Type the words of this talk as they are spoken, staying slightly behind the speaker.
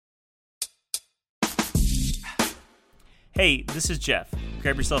Hey, this is Jeff.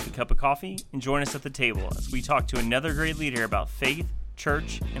 Grab yourself a cup of coffee and join us at the table as we talk to another great leader about faith,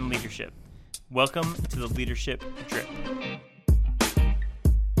 church, and leadership. Welcome to the Leadership Drip.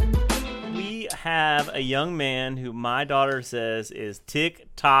 We have a young man who my daughter says is Tik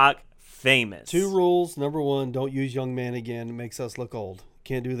Tok famous. 2 rules. Number 1, don't use young man again. It makes us look old.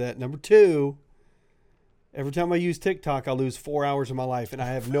 Can't do that. Number 2, every time I use TikTok, I lose 4 hours of my life, and I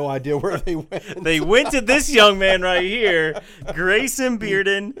have no idea where they went. They went to this young man right here, Grayson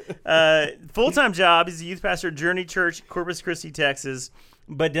Beardon. Full-time job. He's a youth pastor at Journey Church, Corpus Christi, Texas,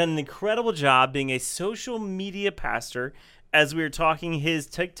 but done an incredible job being a social media pastor. As we were talking, his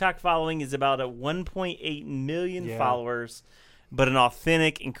TikTok following is about 1.8 million followers, but an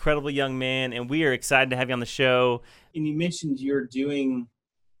authentic, incredible young man, and we are excited to have you on the show. And you mentioned you're doing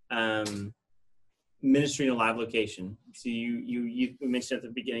ministry in a live location. So you mentioned at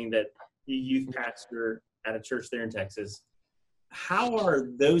the beginning that you youth pastor at a church there in Texas. How are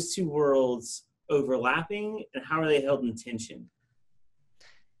those two worlds overlapping, and how are they held in tension?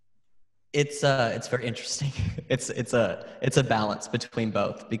 It's very interesting. It's a balance between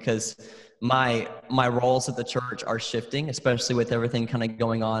both, because my roles at the church are shifting, especially with everything kind of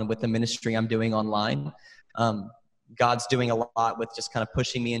going on with the ministry I'm doing online. God's doing a lot with just kind of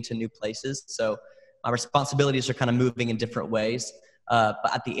pushing me into new places. So my responsibilities are kind of moving in different ways. But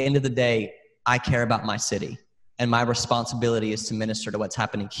at the end of the day, I care about my city, and my responsibility is to minister to what's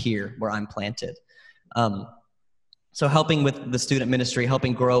happening here where I'm planted. So helping with the student ministry,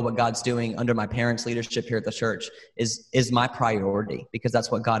 helping grow what God's doing under my parents' leadership here at the church is my priority, because that's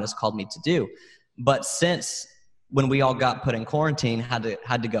what God has called me to do. But since when we all got put in quarantine, had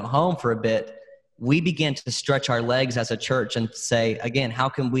to go home for a bit, we began to stretch our legs as a church and say, again, how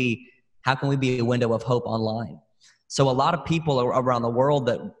can we be a window of hope online? So a lot of people around the world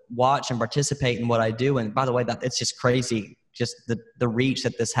that watch and participate in what I do, and by the way, it's just crazy, just the reach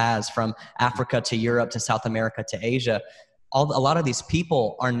that this has from Africa to Europe to South America to Asia. A lot of these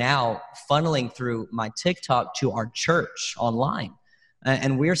people are now funneling through my TikTok to our church online.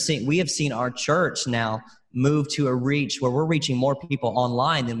 And we have seen our church now move to a reach where we're reaching more people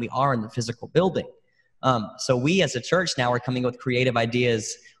online than we are in the physical building. So we as a church now are coming with creative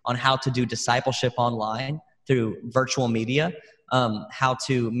ideas on how to do discipleship online through virtual media, how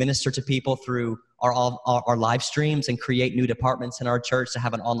to minister to people through our live streams, and create new departments in our church to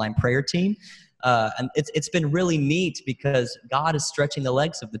have an online prayer team. And it's been really neat, because God is stretching the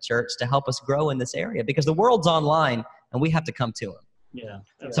legs of the church to help us grow in this area, because the world's online and we have to come to Him. Yeah.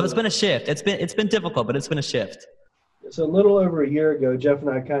 So it's been a shift. It's been difficult, but it's been a shift. So a little over a year ago, Jeff and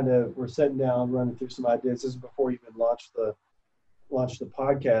I kind of were sitting down running through some ideas. This is before we even launched the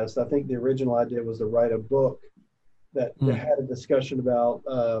podcast. I think the original idea was to write a book that had a discussion about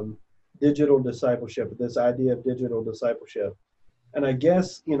digital discipleship, this idea of digital discipleship. And I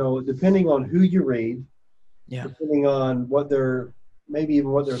guess, depending on who you read, depending on what their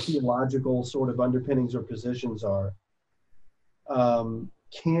theological sort of underpinnings or positions are,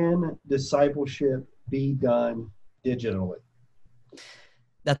 can discipleship be done digitally?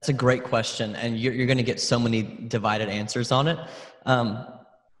 That's a great question, and you're going to get so many divided answers on it.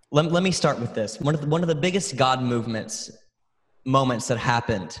 Let me start with this. One of the biggest God moments that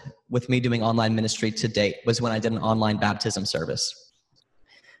happened with me doing online ministry to date was when I did an online baptism service.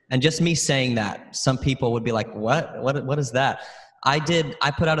 And just me saying that, some people would be like, what is that? I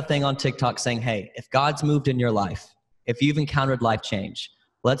put out a thing on TikTok saying, hey, if God's moved in your life, if you've encountered life change,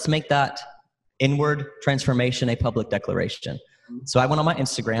 let's make that inward transformation a public declaration. So I went on my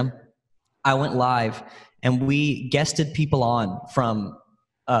Instagram, I went live, and we guested people on from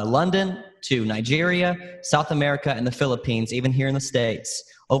London to Nigeria, South America, and the Philippines, even here in the States.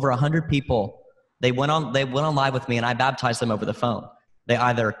 Over 100 people. They went on live with me, and I baptized them over the phone. They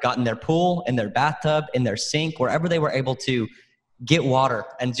either got in their pool, in their bathtub, in their sink, wherever they were able to get water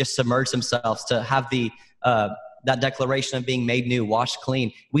and just submerge themselves to have that declaration of being made new, washed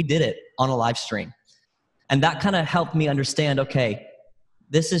clean. We did it on a live stream. And that kind of helped me understand, okay,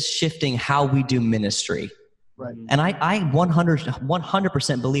 this is shifting how we do ministry. Right. And I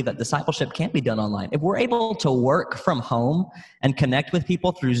 100% believe that discipleship can't be done online. If we're able to work from home and connect with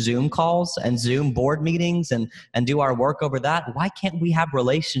people through Zoom calls and Zoom board meetings and do our work over that, why can't we have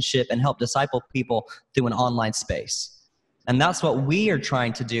relationship and help disciple people through an online space? And that's what we are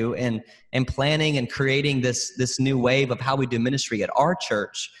trying to do in planning and creating this new wave of how we do ministry at our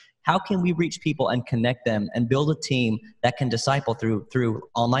church. How can we reach people and connect them and build a team that can disciple through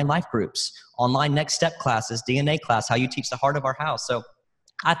online life groups, online next step classes, DNA class, how you teach the heart of our house? So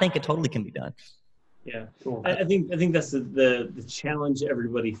I think it totally can be done. Yeah, cool. I think that's the challenge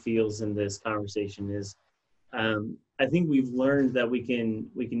everybody feels in this conversation is I think we've learned that we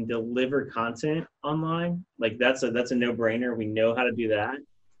can deliver content online. Like that's a no-brainer. We know how to do that.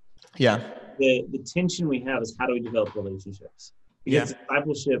 Yeah. The tension we have is how do we develop relationships? Because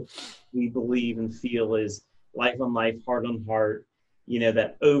discipleship, we believe and feel, is life on life, heart on heart,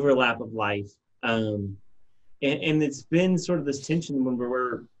 that overlap of life. And it's been sort of this tension when we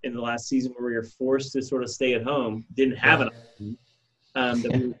were in the last season where we were forced to sort of stay at home, didn't have an option.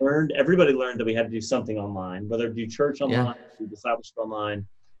 Everybody learned that we had to do something online, whether do church online, do discipleship online.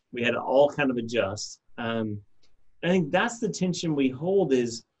 We had to all kind of adjust. I think that's the tension we hold,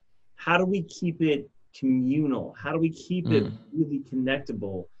 is how do we keep it communal? How do we keep it really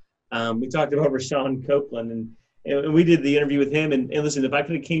connectable? We talked about Rashawn Copeland, and we did the interview with him. And listen, if I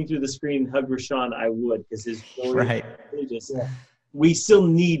could have came through the screen and hugged Rashawn, I would, because his story is contagious. Yeah. We still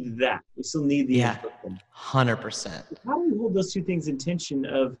need that. We still need the 100%. How do we hold those two things in tension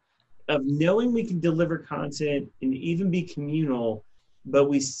of knowing we can deliver content and even be communal, but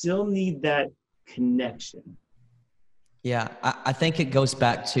we still need that connection? Yeah, I think it goes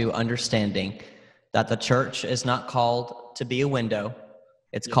back to understanding that the church is not called to be a window.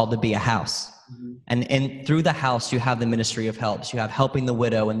 It's called to be a house. Mm-hmm. And through the house, you have the ministry of helps. You have helping the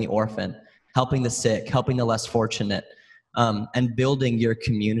widow and the orphan, helping the sick, helping the less fortunate, and building your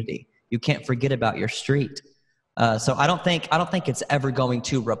community. You can't forget about your street. So I don't think it's ever going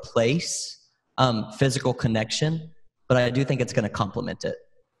to replace physical connection, but I do think it's going to complement it.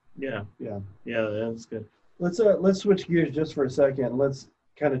 Yeah, that's good. Let's switch gears just for a second. Let's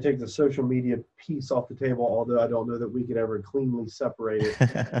kind of take the social media piece off the table, although I don't know that we could ever cleanly separate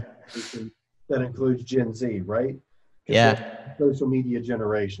it. That includes Gen Z, right? Yeah. Social media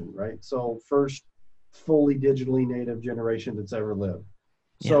generation, right? So first fully digitally native generation that's ever lived.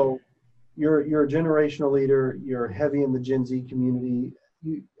 So you're a generational leader. You're heavy in the Gen Z community.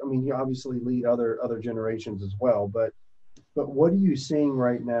 You obviously lead other generations as well. But what are you seeing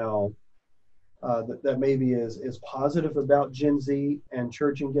right now that maybe is positive about Gen Z and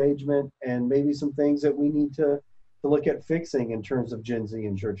church engagement, and maybe some things that we need to look at fixing in terms of Gen Z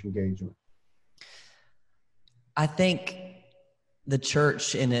and church engagement? I think the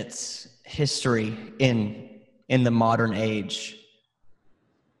church in its history in the modern age,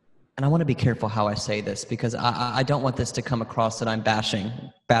 and I want to be careful how I say this, because I don't want this to come across that I'm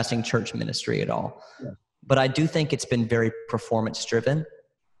bashing church ministry at all. Yeah. But I do think it's been very performance driven.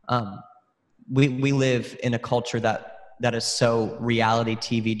 We live in a culture that is so reality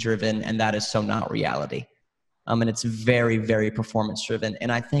TV driven, and that is so not reality. And it's very, very performance driven.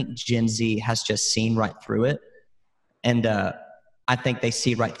 And I think Gen Z has just seen right through it. And I think they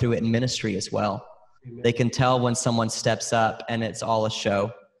see right through it in ministry as well. Amen. They can tell when someone steps up and it's all a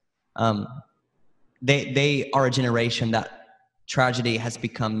show. They are a generation that tragedy has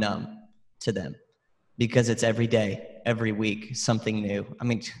become numb to them, because it's every day, every week, something new. I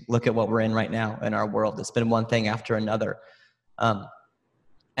mean, look at what we're in right now in our world. It's been one thing after another.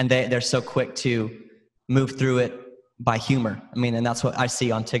 And they're so quick to move through it by humor. I mean, and that's what I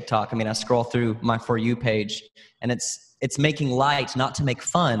see on TikTok. I mean, I scroll through my For You page, and it's making light, not to make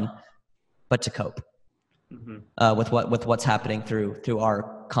fun, but to cope with what's happening through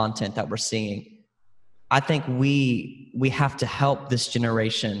our content that we're seeing. I think we have to help this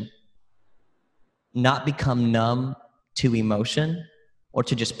generation not become numb to emotion or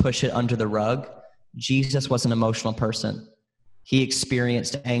to just push it under the rug. Jesus was an emotional person. He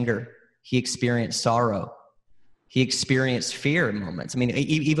experienced anger. He experienced sorrow. He experienced fear in moments. I mean,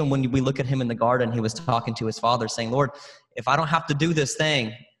 even when we look at him in the garden, he was talking to his father saying, Lord, if I don't have to do this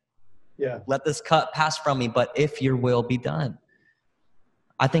thing, let this cup pass from me, but if your will be done.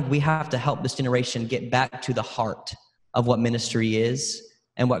 I think we have to help this generation get back to the heart of what ministry is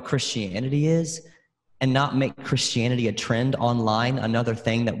and what Christianity is, and not make Christianity a trend online, another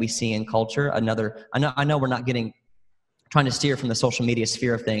thing that we see in culture, I know we're not trying to steer from the social media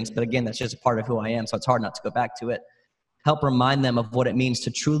sphere of things, but again, that's just a part of who I am, so it's hard not to go back to it. Help remind them of what it means to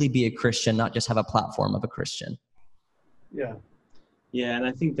truly be a Christian, not just have a platform of a Christian. Yeah, and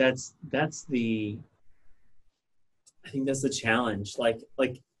I think that's the challenge. Like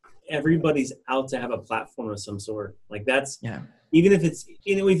everybody's out to have a platform of some sort. Like that's even if it's,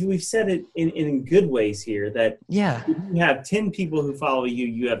 we've said it in good ways here, that if you have 10 people who follow you,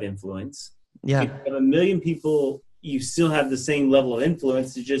 you have influence. If you have 1 million people, you still have the same level of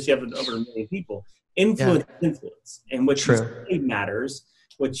influence. It's just you have over 1 million people. Influence, and what you say matters.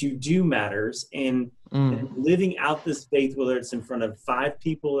 What you do matters, and living out this faith, whether it's in front of 5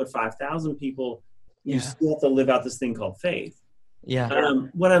 people or 5,000 people, you still have to live out this thing called faith.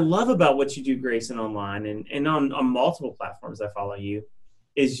 What I love about what you do, Grayson, online and on multiple platforms I follow you,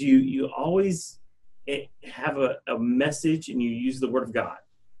 is you always have a message and you use the word of God.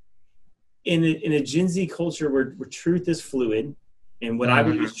 In a Gen Z culture where truth is fluid, and what I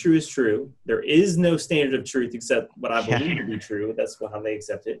believe is true. There is no standard of truth except what I believe to be true. That's how they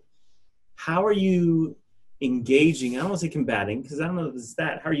accept it. How are you engaging? I don't want to say combating, because I don't know if it's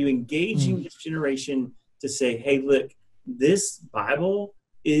that. How are you engaging this generation to say, hey, look, this Bible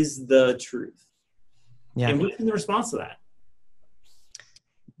is the truth? Yeah. And what's the response to that?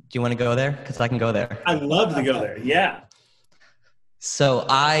 Do you want to go there? Because I can go there. I'd love to go there. Yeah. So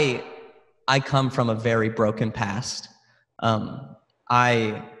I come from a very broken past.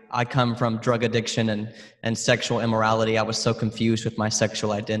 I come from drug addiction and sexual immorality. I was so confused with my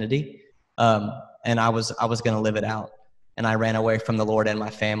sexual identity. And I was going to live it out. And I ran away from the Lord and my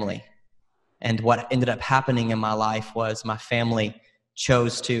family. And what ended up happening in my life was my family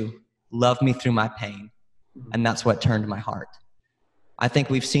chose to love me through my pain. And that's what turned my heart. I think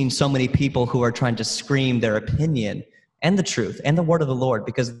we've seen so many people who are trying to scream their opinion and the truth and the word of the Lord,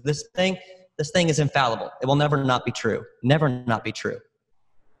 because this thing is infallible. It will never not be true. Never not be true.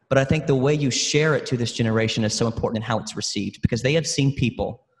 But I think the way you share it to this generation is so important in how it's received, because they have seen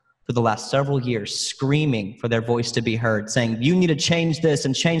people for the last several years screaming for their voice to be heard, saying, you need to change this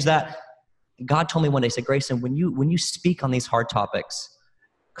and change that. God told me one day, he said, Grayson, when you speak on these hard topics,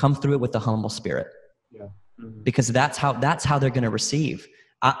 come through it with a humble spirit. Yeah. Because that's how they're going to receive.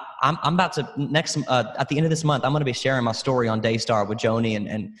 I'm about to at the end of this month, I'm going to be sharing my story on Daystar with Joni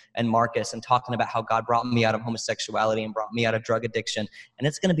and Marcus, and talking about how God brought me out of homosexuality and brought me out of drug addiction. And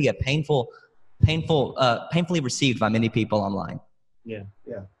it's going to be a painfully received by many people online. Yeah.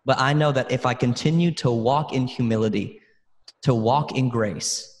 Yeah. But I know that if I continue to walk in humility, to walk in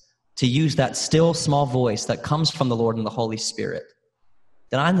grace, to use that still small voice that comes from the Lord and the Holy Spirit,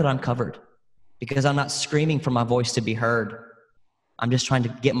 then I know that I'm covered, because I'm not screaming for my voice to be heard. I'm just trying to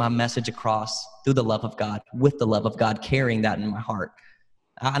get my message across through the love of God, with the love of God, carrying that in my heart.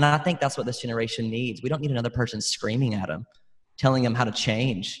 And I think that's what this generation needs. We don't need another person screaming at them, telling them how to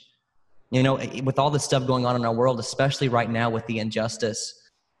change. You know, with all this stuff going on in our world, especially right now with the injustice,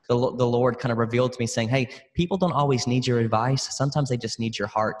 the Lord kind of revealed to me saying, hey, people don't always need your advice. Sometimes they just need your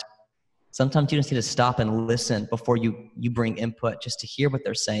heart. Sometimes you just need to stop and listen before you bring input, just to hear what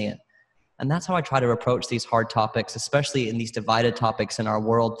they're saying. And that's how I try to approach these hard topics, especially in these divided topics in our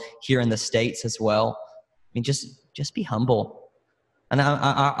world here in the States as well. I mean, just be humble. And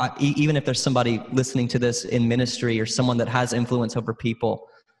I even if there's somebody listening to this in ministry or someone that has influence over people,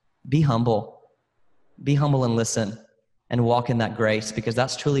 be humble. Be humble and listen and walk in that grace, because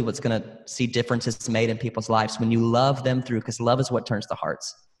that's truly what's going to see differences made in people's lives when you love them through, because love is what turns the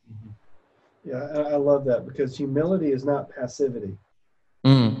hearts. Yeah, I love that, because humility is not passivity.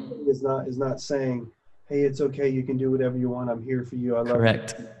 Is not saying, hey, it's okay, you can do whatever you want, I'm here for you, I love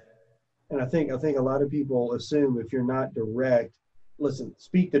Correct. you. And I think a lot of people assume if you're not direct, listen,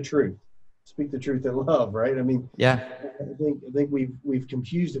 speak the truth in love, right? I mean, yeah, I think we've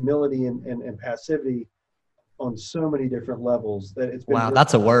confused humility and passivity on so many different levels that it's been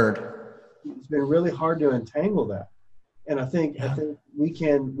that's a word. It's been really hard to untangle that. And I think we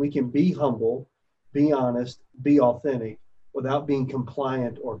can be humble, be honest, be authentic, without being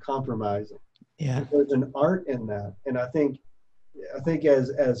compliant or compromising. Yeah. There's an art in that. And I think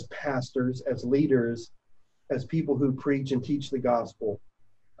as pastors, as leaders, as people who preach and teach the gospel,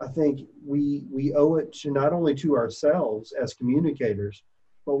 I think we owe it to not only to ourselves as communicators,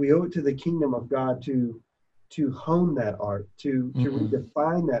 but we owe it to the kingdom of God to hone that art, to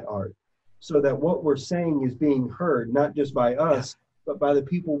redefine that art, so that what we're saying is being heard, not just by us, but by the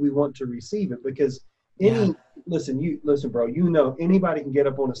people we want to receive it. Because listen, bro, anybody can get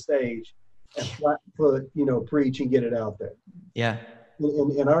up on a stage and flat foot, preach and get it out there. Yeah.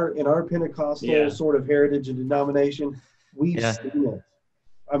 In our Pentecostal sort of heritage and denomination, we've seen it.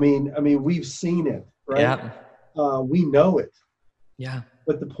 I mean, we've seen it, right? Yeah. We know it. Yeah.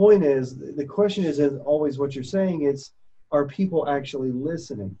 But the point is, the question isn't always what you're saying. It's, are people actually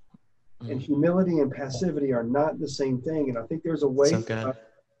listening? And humility and passivity are not the same thing. And I think there's a way,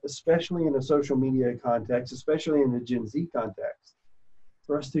 especially in a social media context, especially in the Gen Z context,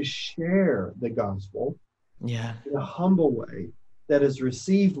 for us to share the gospel in a humble way that is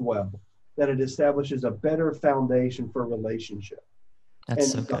received well, that it establishes a better foundation for relationship.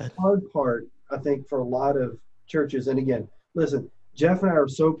 That's and so the good. hard part, I think, for a lot of churches, and again, listen, Jeff and I are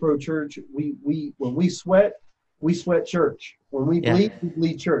so pro church. We when we sweat church. When we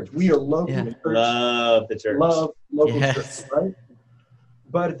bleed church. We are local church. Love the church. Love local church, right?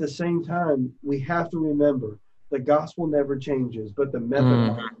 But at the same time, we have to remember the gospel never changes, but the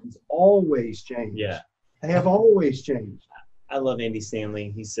methodologies always change. Yeah. They have always changed. I love Andy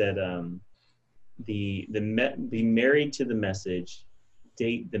Stanley. He said, be married to the message,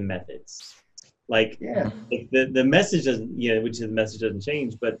 date the methods. Like, Yeah. like the message doesn't, which the message doesn't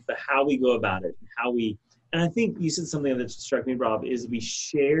change, but how we go about it, and I think you said something that struck me, Rob, is we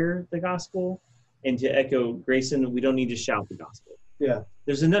share the gospel, and to echo Grayson, we don't need to shout the gospel. Yeah.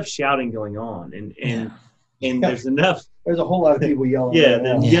 There's enough shouting going on, and there's enough. There's a whole lot of people yelling. Yeah, right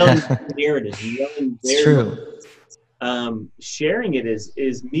now. yelling narratives, yelling. It's true. Sharing it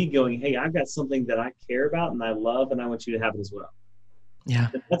is me going, hey, I've got something that I care about and I love, and I want you to have it as well. Yeah,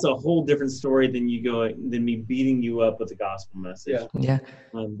 that's a whole different story than me beating you up with the gospel message. Yeah.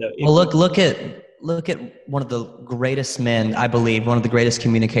 Well, look at one of the greatest men, I believe, one of the greatest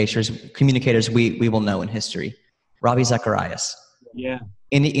communicators we will know in history, Ravi Zacharias. Yeah.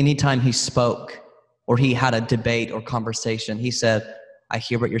 Anytime he spoke or he had a debate or conversation, he said, "I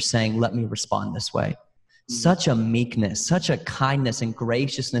hear what you're saying. Let me respond this way." Mm-hmm. Such a meekness, such a kindness and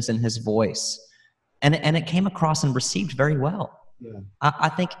graciousness in his voice, and it came across and received very well. Yeah. I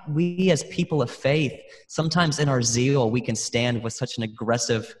think we as people of faith, sometimes in our zeal, we can stand with such an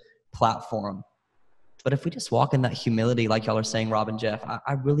aggressive platform. But if we just walk in that humility, like y'all are saying, Rob and Jeff,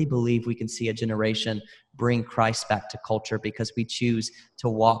 I really believe we can see a generation bring Christ back to culture because we choose to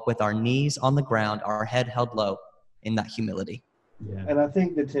walk with our knees on the ground, our head held low in that humility. Yeah. And I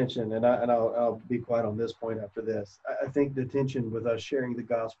think the tension, and I'll be quiet on this point after this, I think the tension with us sharing the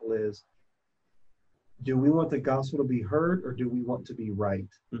gospel is, do we want the gospel to be heard or do we want to be right?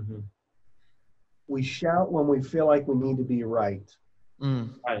 Mm-hmm. We shout when we feel like we need to be right.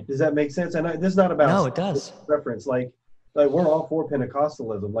 Right. Does that make sense? And this is not about no, it does. Reference. Like we're all for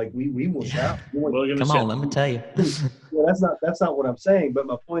Pentecostalism. Like we will shout. Come on, let me tell you. That's not what I'm saying. But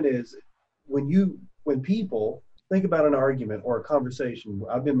my point is, when people think about an argument or a conversation.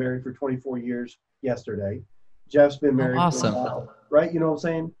 I've been married for 24 years yesterday. Jeff's been married for a while, right? You know what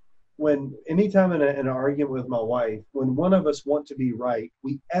I'm saying? Anytime in an argument with my wife, when one of us want to be right,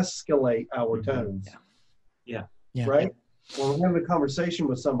 we escalate our tones. Yeah. Right? When we're having a conversation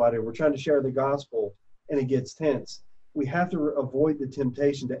with somebody, we're trying to share the gospel and it gets tense. We have to avoid the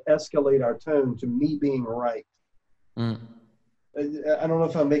temptation to escalate our tone to me being right. I don't know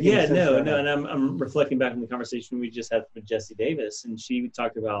if I'm making sense. No. And I'm reflecting back on the conversation we just had with Jessie Davis, and she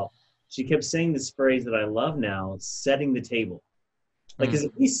kept saying this phrase that I love now, setting the table. Like,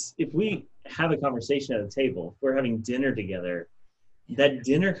 because if we have a conversation at a table, if we're having dinner together, that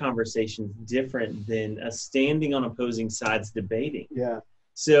dinner conversation is different than a standing on opposing sides debating. Yeah.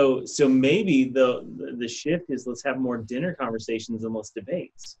 So maybe the shift is, let's have more dinner conversations and less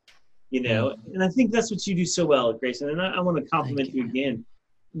debates. And I think that's what you do so well, Grayson. And I want to compliment you again.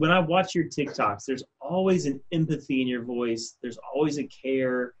 When I watch your TikToks, there's always an empathy in your voice. There's always a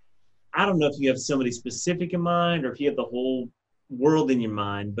care. I don't know if you have somebody specific in mind or if you have the whole world in your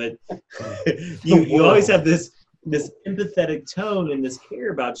mind, but you always have this empathetic tone and this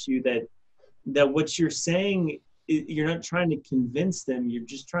care about you that what you're saying, you're not trying to convince them, you're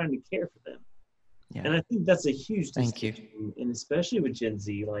just trying to care for them. Yeah. And I think that's a huge distinction. And especially with Gen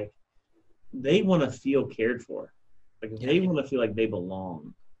Z, like, they want to feel cared for. Like, they want to feel like they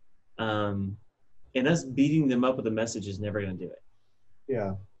belong. And us beating them up with a message is never going to do it.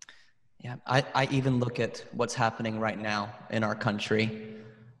 Yeah. Yeah, I even look at what's happening right now in our country.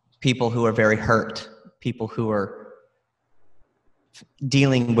 People who are very hurt, people who are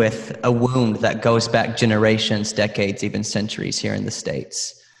dealing with a wound that goes back generations, decades, even centuries here in the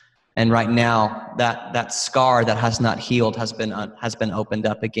States. And right now, that scar that has not healed has been opened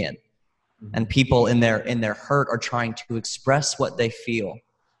up again. And people in their hurt are trying to express what they feel.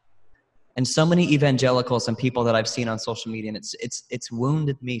 And so many evangelicals and people that I've seen on social media, and it's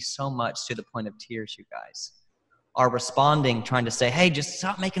wounded me so much to the point of tears, you guys, are responding, trying to say, hey, just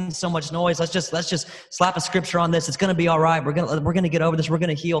stop making so much noise. Let's just slap a scripture on this. It's going to be all right. We're going to get over this. We're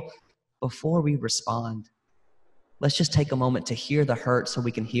going to heal. Before we respond, let's just take a moment to hear the hurt so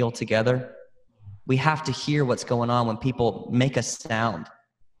we can heal together. We have to hear what's going on when people make a sound.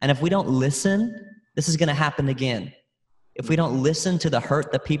 And if we don't listen, this is going to happen again. If we don't listen to the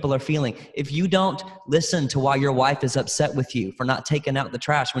hurt that people are feeling, if you don't listen to why your wife is upset with you for not taking out the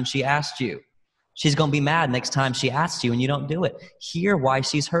trash when she asked you, she's going to be mad next time she asks you and you don't do it. Hear why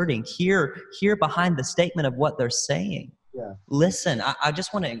she's hurting. Hear behind the statement of what they're saying. Yeah. Listen. I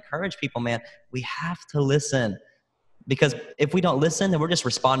just want to encourage people, man. We have to listen, because if we don't listen, then we're just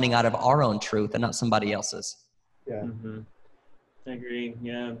responding out of our own truth and not somebody else's. Yeah. Mm-hmm. I agree.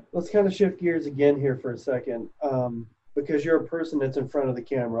 Yeah. Let's kind of shift gears again here for a second. Because you're a person that's in front of the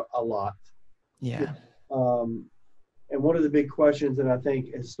camera a lot. Yeah. And one of the big questions, and I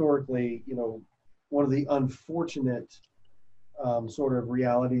think historically, one of the unfortunate sort of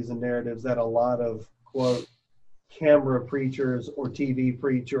realities and narratives that a lot of, quote, camera preachers or TV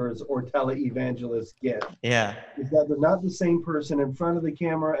preachers or televangelists get. Yeah. Is that they're not the same person in front of the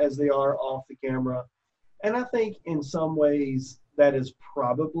camera as they are off the camera. And I think in some ways that is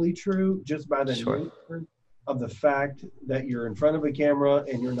probably true just by the nature of the fact that you're in front of a camera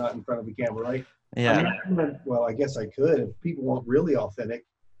and you're not in front of a camera, right? Yeah. Well, I guess I could. If people want really authentic,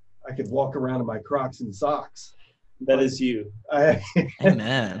 I could walk around in my Crocs and socks. That is you.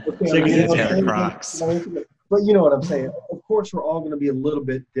 Amen. Crocs. But you know what I'm saying. Of course, we're all going to be a little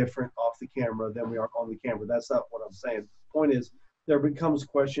bit different off the camera than we are on the camera. That's not what I'm saying. The point is, there becomes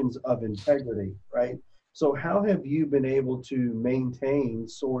questions of integrity, right? So how have you been able to maintain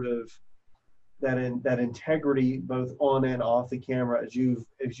sort of that integrity both on and off the camera as you've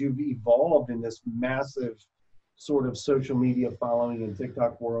evolved in this massive sort of social media following in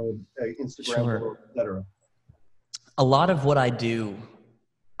TikTok world, Instagram world, et cetera? A lot of what I do,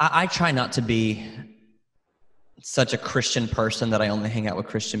 I try not to be such a Christian person that I only hang out with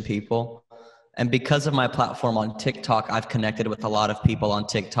Christian people. And because of my platform on TikTok, I've connected with a lot of people on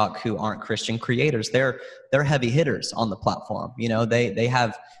TikTok who aren't Christian creators. They're heavy hitters on the platform. You know, they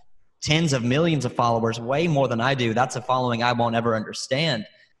have tens of millions of followers, way more than I do. That's a following I won't ever understand.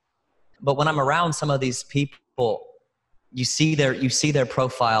 But when I'm around some of these people, you see their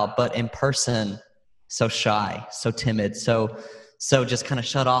profile, but in person, so shy, so timid, so just kind of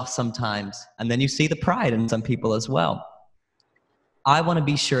shut off sometimes. And then you see the pride in some people as well. I want to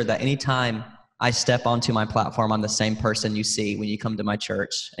be sure that anytime I step onto my platform, I'm the same person you see when you come to my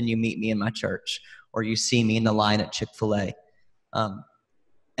church and you meet me in my church, or you see me in the line at Chick-fil-A.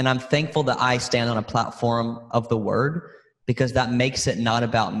 And I'm thankful that I stand on a platform of the word, because that makes it not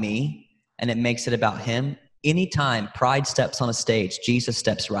about me and it makes it about him. Anytime pride steps on a stage, Jesus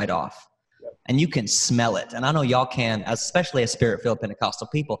steps right off. And you can smell it. And I know y'all can, especially as Spirit-filled Pentecostal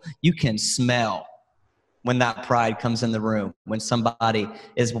people, you can smell when that pride comes in the room, when somebody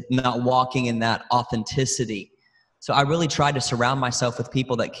is not walking in that authenticity. So I really try to surround myself with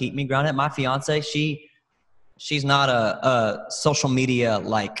people that keep me grounded. My fiance, she's not a social media,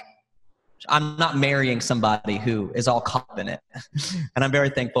 like, I'm not marrying somebody who is all caught up in it. And I'm very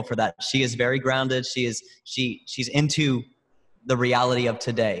thankful for that. She is very grounded. She's into the reality of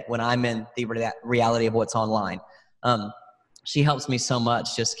today when I'm in the reality of what's online. She helps me so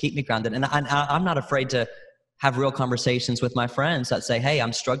much, just keep me grounded. And I'm not afraid to have real conversations with my friends that say, hey,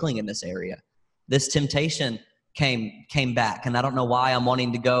 I'm struggling in this area. This temptation came back, and I don't know why I'm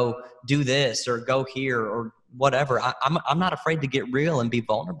wanting to go do this or go here or whatever. I'm not afraid to get real and be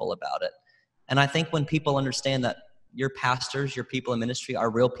vulnerable about it. And I think when people understand that your pastors, your people in ministry are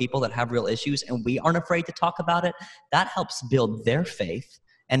real people that have real issues, and we aren't afraid to talk about it, that helps build their faith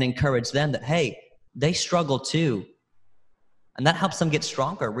and encourage them that, hey, they struggle too. And that helps them get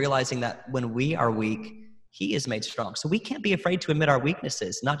stronger, realizing that when we are weak, he is made strong. So we can't be afraid to admit our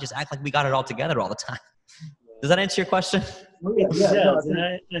weaknesses, not just act like we got it all together all the time. Does that answer your question? Yeah.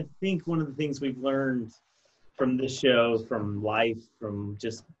 And I think one of the things we've learned from this show, from life, from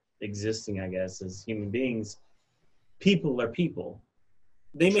just existing, I guess, as human beings, people are people.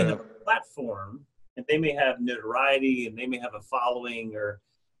 They may have a platform, and they may have notoriety, and they may have a following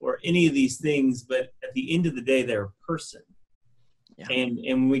or any of these things, but at the end of the day, they're a person. Yeah. And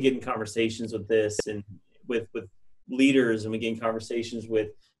when we get in conversations with this and with leaders, and we get in conversations with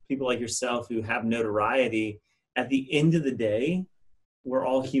people like yourself who have notoriety, at the end of the day, we're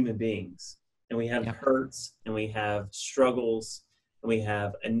all human beings, and we have hurts, and we have struggles, and we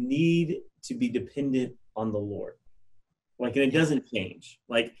have a need to be dependent on the Lord. Like, and it doesn't change.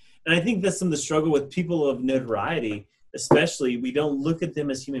 Like, and I think that's some of the struggle with people of notoriety, especially. We don't look at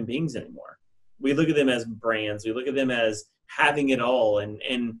them as human beings anymore. We look at them as brands. We look at them as having it all.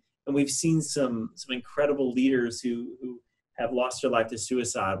 And we've seen some incredible leaders who have lost their life to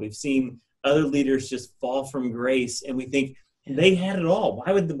suicide. We've seen other leaders just fall from grace, and we think they had it all.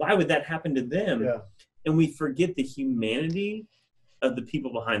 Why would that happen to them? Yeah. And we forget the humanity of the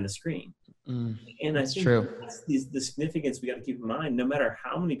people behind the screen. And I think that's the significance we got to keep in mind. No matter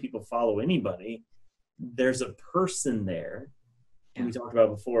how many people follow anybody, there's a person there. And we talked about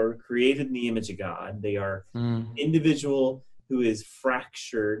before, created in the image of God. They are an individual who is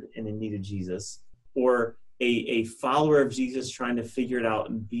fractured and in need of Jesus, or a follower of Jesus trying to figure it out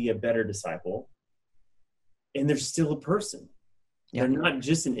and be a better disciple. And they're still a person. Yeah. They're not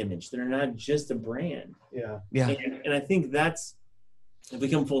just an image. They're not just a brand. Yeah. And I think that's, if we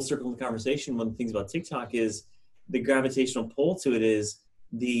come full circle in the conversation, one of the things about TikTok is the gravitational pull to it is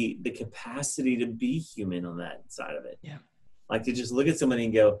the capacity to be human on that side of it. Yeah. Like to just look at somebody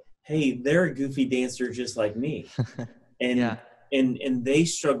and go, hey, they're a goofy dancer just like me. And and they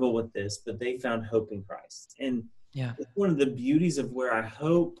struggle with this, but they found hope in Christ. And it's one of the beauties of where I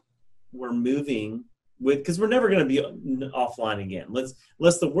hope we're moving with, because we're never going to be offline again.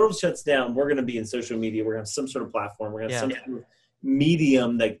 Unless the world shuts down, we're going to be in social media. We're going to have some sort of platform. We're going to have some sort of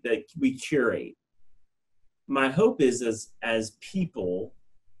medium that we curate. My hope is as people,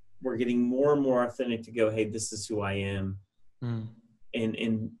 we're getting more and more authentic to go, hey, this is who I am.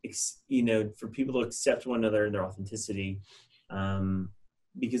 And for people to accept one another in their authenticity,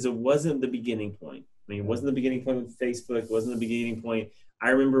 because it wasn't the beginning point. I mean, it wasn't the beginning point with Facebook. It wasn't the beginning point. I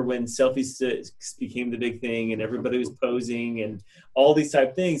remember when selfies became the big thing and everybody was posing and all these type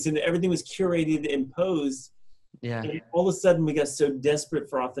of things, and everything was curated and posed. Yeah. And all of a sudden we got so desperate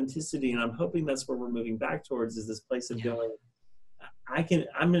for authenticity, and I'm hoping that's where we're moving back towards, is this place of going, I'm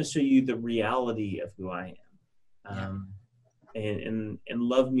going to show you the reality of who I am. And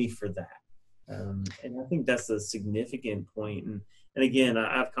love me for that. And I think that's a significant point. And again,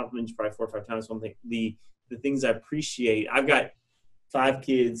 I've complimented you probably 4 or 5 times. One thing, the things I appreciate, I've got 5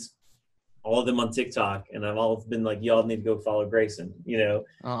 kids, all of them on TikTok, and I've always been like, y'all need to go follow Grayson,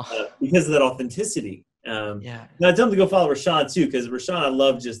 because of that authenticity. Now I tell them to go follow Rashawn too, because Rashawn, I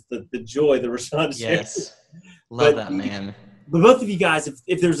love just the joy that Rashawn shares. Yes, love that, man. But both of you guys,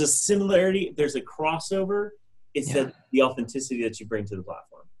 if there's a similarity, if there's a crossover, it's that the authenticity that you bring to the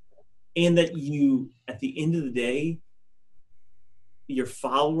platform. And that you, at the end of the day, your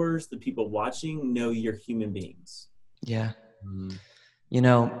followers, the people watching, know you're human beings. Yeah.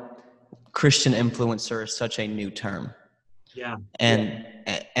 Christian influencer is such a new term. Yeah. And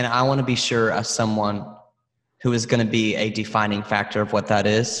I want to be sure, as someone who is going to be a defining factor of what that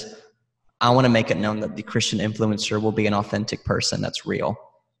is, I want to make it known that the Christian influencer will be an authentic person that's real,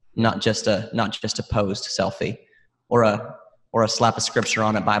 not just a posed selfie or a slap a scripture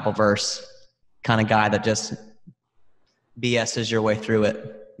on a Bible verse kind of guy that just BS's your way through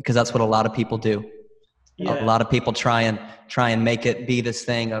it, because that's what a lot of people do. A lot of people try and make it be this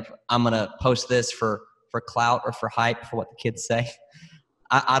thing of, I'm going to post this for clout or for hype, for what the kids say.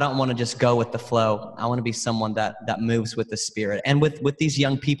 I don't want to just go with the flow. I want to be someone that moves with the Spirit. And with these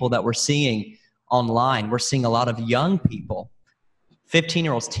young people that we're seeing online, we're seeing a lot of young people,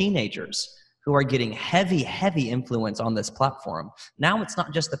 15-year-olds, teenagers, who are getting heavy, heavy influence on this platform. Now it's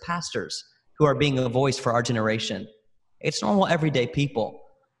not just the pastors who are being a voice for our generation. It's normal, everyday people.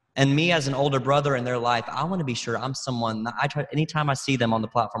 And me as an older brother in their life, I want to be sure I'm someone that anytime I see them on the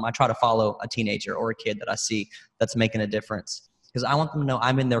platform, I try to follow a teenager or a kid that I see that's making a difference. Because I want them to know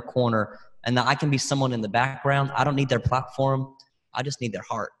I'm in their corner and that I can be someone in the background. I don't need their platform. I just need their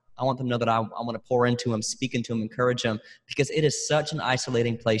heart. I want them to know that I want to pour into them, speak into them, encourage them, because it is such an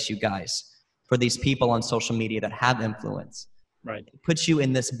isolating place, you guys, for these people on social media that have influence. Right. It puts you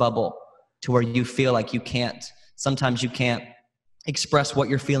in this bubble to where you feel like sometimes you can't express what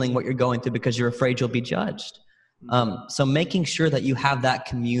you're feeling, what you're going through, because you're afraid you'll be judged. So making sure that you have that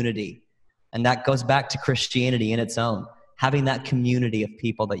community, and that goes back to Christianity in its own, having that community of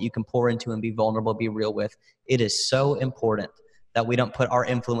people that you can pour into and be vulnerable, be real with. It is so important that we don't put our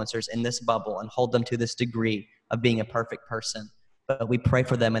influencers in this bubble and hold them to this degree of being a perfect person, but we pray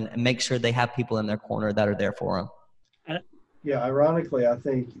for them and make sure they have people in their corner that are there for them. Yeah, ironically, I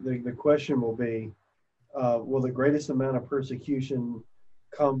think the question will be, will the greatest amount of persecution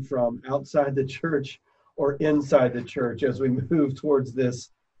come from outside the church or inside the church as we move towards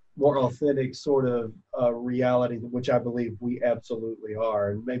this more authentic sort of reality, which I believe we absolutely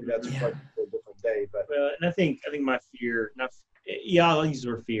are? And maybe that's a question for a different day. But and I think my fear, I'll use the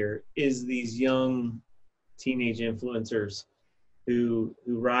word fear, is these young teenage influencers who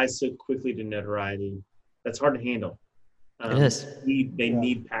rise so quickly to notoriety. That's hard to handle. It is. They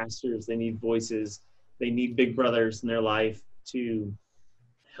need pastors. They need voices. They need big brothers in their life to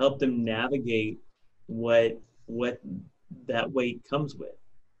help them navigate what that weight comes with,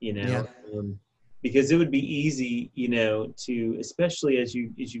 because it would be easy, to, especially as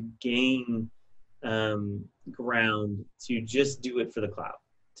you gain ground, to just do it for the clout,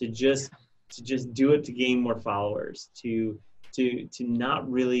 to just do it to gain more followers, to not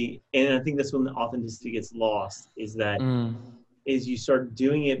really. And I think that's when the authenticity gets lost, is that is you start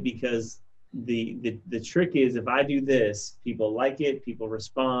doing it because the trick is, if I do this, people like it, people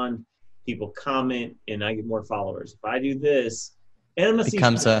respond, people comment, and I get more followers. If I do this, and I'm not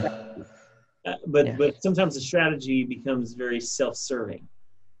becomes but sometimes the strategy becomes very self-serving.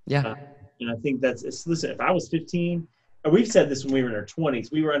 Yeah. And I think listen, if I was 15, we've said this when we were in our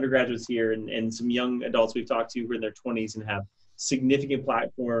 20s, we were undergraduates here, and some young adults we've talked to who are in their 20s and have significant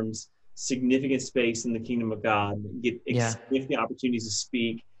platforms, significant space in the kingdom of God, get significant opportunities to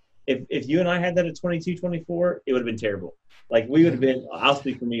speak. If you and I had that at 22, 24, it would have been terrible. Like we would have been. I'll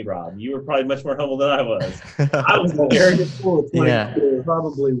speak for me, Rob. You were probably much more humble than I was. I was an Arrogant arrogant. fool at 22,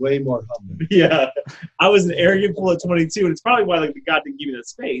 probably way more humble. Yeah, I was an arrogant fool at 22, and it's probably why like God didn't give me that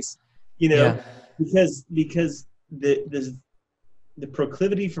space. You know, because the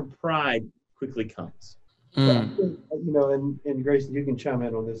proclivity for pride quickly comes. You know, and Grayson, you can chime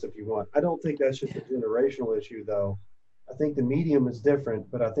in on this if you want. I don't think that's just a generational issue, though. I think the medium is different,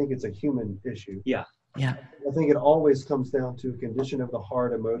 but I think it's a human issue. Yeah. Yeah. I think it always comes down to a condition of the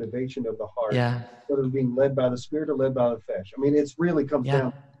heart, a motivation of the heart, whether it's being led by the Spirit or led by the flesh. I mean, it's really comes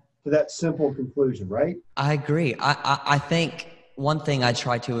down to that simple conclusion, right? I agree. I think one thing I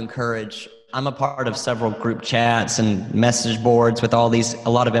try to encourage, I'm a part of several group chats and message boards with a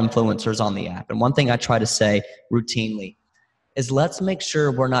lot of influencers on the app. And one thing I try to say routinely is let's make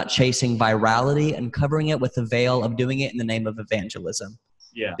sure we're not chasing virality and covering it with the veil of doing it in the name of evangelism.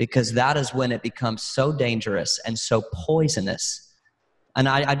 Yeah. Because that is when it becomes so dangerous and so poisonous. And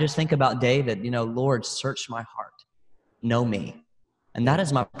I just think about David, you know, Lord, search my heart, know me. And that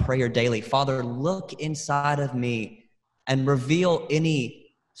is my prayer daily. Father, look inside of me and reveal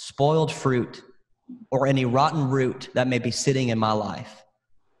any spoiled fruit or any rotten root that may be sitting in my life.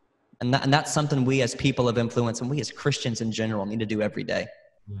 And that's something we as people of influence and we as Christians in general need to do every day.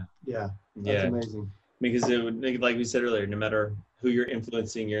 Yeah. That's amazing. Because it would, like we said earlier, no matter who you're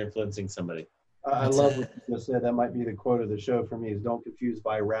influencing somebody. I love what you just said. That might be the quote of the show for me is don't confuse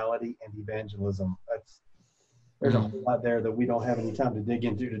virality and evangelism. There's a whole lot there that we don't have any time to dig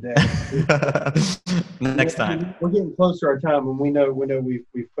into today. Next time. We're getting close to our time, and we know we've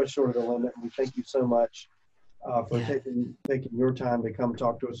pushed short of the limit. And we thank you so much for taking your time to come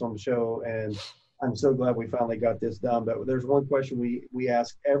talk to us on the show. And I'm so glad we finally got this done. But there's one question we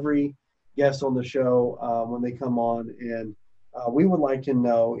ask every guest on the show when they come on, and we would like to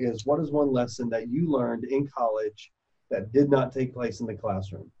know is what is one lesson that you learned in college that did not take place in the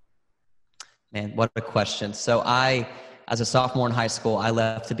classroom? Man, what a question. So as a sophomore in high school, I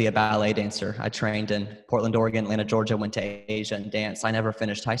left to be a ballet dancer. I trained in Portland, Oregon, Atlanta, Georgia, went to Asia and danced. I never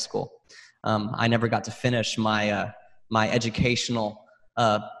finished high school. I never got to finish my educational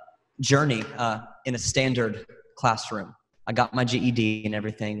journey in a standard classroom. I got my GED and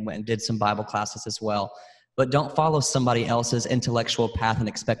everything, went and did some Bible classes as well. But don't follow somebody else's intellectual path and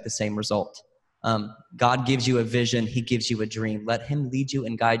expect the same result. God gives you a vision. He gives you a dream. Let him lead you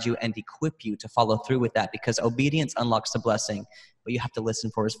and guide you and equip you to follow through with that, because obedience unlocks the blessing, but you have to listen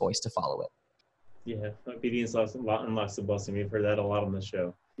for his voice to follow it. Yeah, obedience unlocks the blessing. We've heard that a lot on the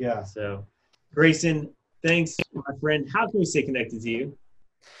show. Yeah. So, Grayson, thanks, my friend. How can we stay connected to you?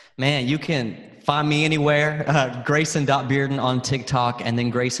 Man, you can find me anywhere, Grayson.Bearden on TikTok, and then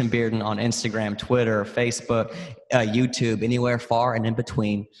Grayson Bearden on Instagram, Twitter, Facebook, YouTube, anywhere far and in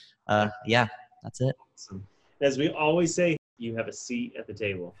between. Yeah, that's it. Awesome. As we always say, you have a seat at the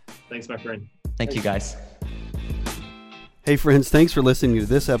table. Thanks, my friend. Thank you, guys. Hey friends, thanks for listening to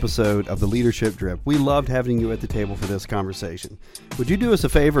this episode of The Leadership Drip. We loved having you at the table for this conversation. Would you do us a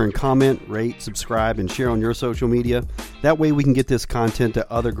favor and comment, rate, subscribe, and share on your social media? That way we can get this content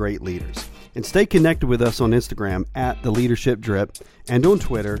to other great leaders. And stay connected with us on Instagram at The Leadership Drip and on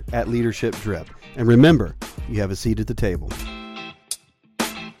Twitter at Leadership Drip. And remember, you have a seat at the table.